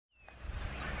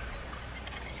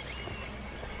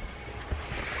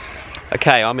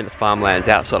Okay, I'm in the farmlands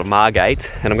outside of Margate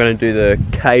and I'm going to do the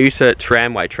Kaoota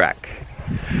Tramway Track.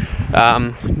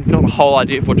 Not a whole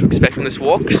idea of what to expect from this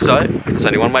walk, so there's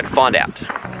only one way to find out.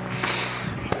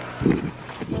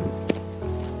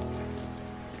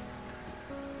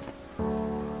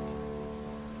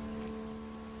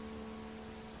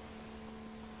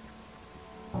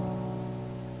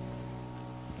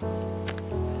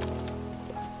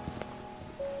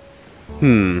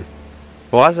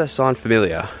 Why does that sound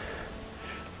familiar?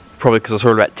 Probably because I saw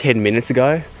it about 10 minutes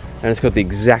ago and it's got the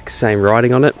exact same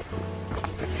writing on it.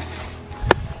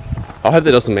 I hope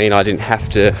that doesn't mean I didn't have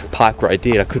to park where I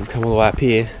did. I could have come all the way up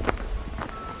here.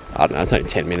 I don't know, it's only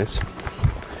 10 minutes.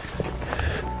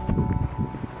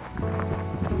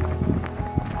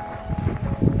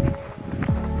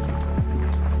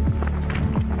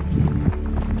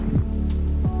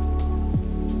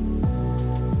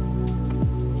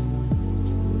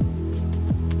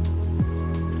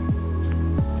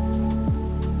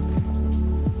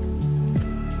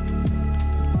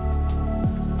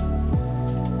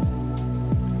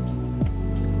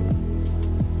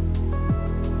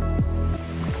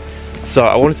 So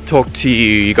I wanted to talk to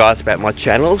you guys about my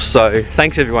channel. So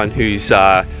thanks everyone who's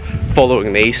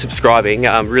following me, subscribing.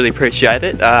 Really appreciate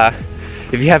it.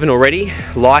 If you haven't already,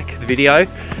 like the video,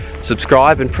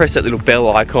 subscribe and press that little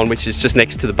bell icon which is just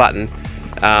next to the button,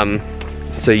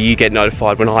 so you get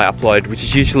notified when I upload, which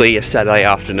is usually a Saturday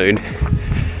afternoon.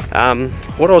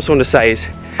 What I also want to say is,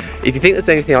 if you think there's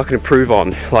anything I can improve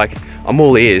on, like, I'm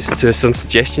all ears to some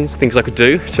suggestions, things I could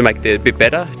do to make it a bit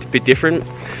better, a bit different.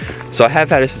 So I have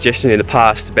had a suggestion in the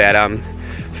past about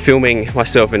filming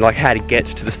myself and like how to get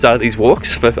to the start of these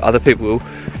walks for other people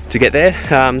to get there.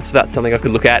 So that's something I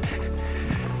could look at.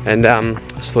 And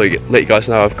just thought I'd let you guys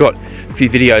know I've got a few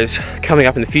videos coming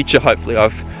up in the future. Hopefully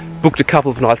I've booked a couple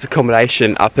of nights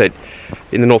accommodation up in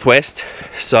the northwest.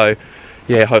 So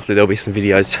yeah, hopefully there'll be some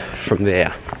videos from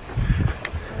there.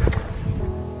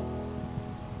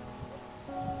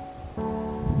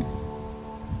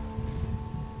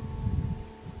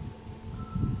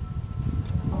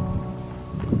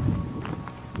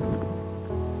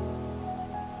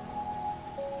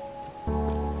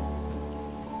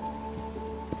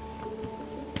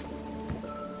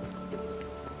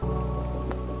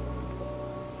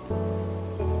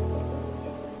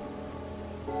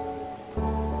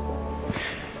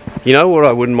 You know what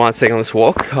I wouldn't mind seeing on this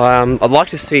walk? I'd like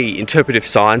to see interpretive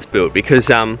signs built, because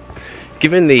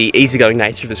given the easygoing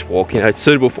nature of this walk, you know, it's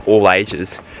suitable for all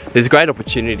ages. There's a great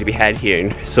opportunity to be had here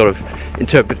in sort of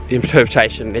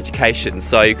interpretation and education.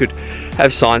 So you could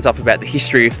have signs up about the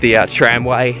history of the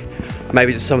tramway,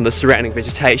 maybe just some of the surrounding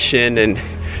vegetation and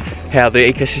how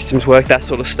the ecosystems work, that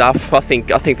sort of stuff. I think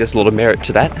there's a lot of merit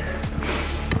to that.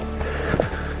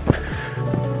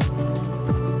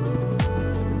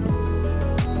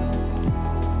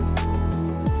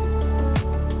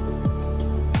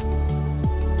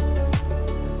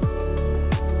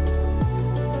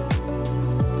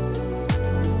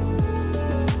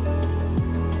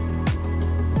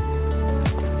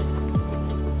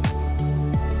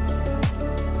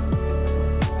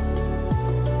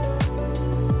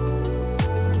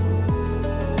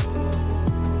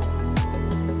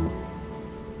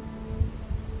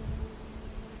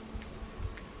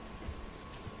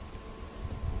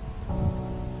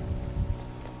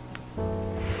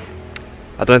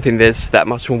 I don't think there's that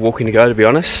much more walking to go, to be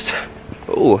honest.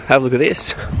 Oh, have a look at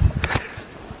this.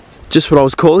 Just what I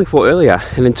was calling for earlier,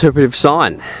 an interpretive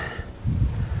sign.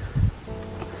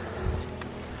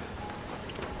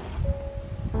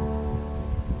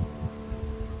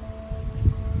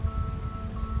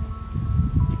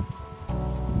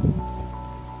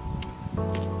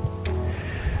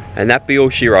 And that be all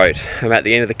she wrote. I'm at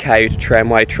the end of the Kaoota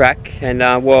Tramway Track, and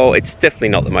well, it's definitely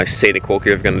not the most scenic walk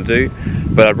you're ever going to do,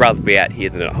 but I'd rather be out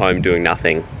here than at home doing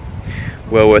nothing.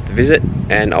 Well worth the visit,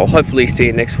 and I'll hopefully see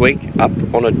you next week up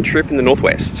on a trip in the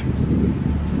northwest.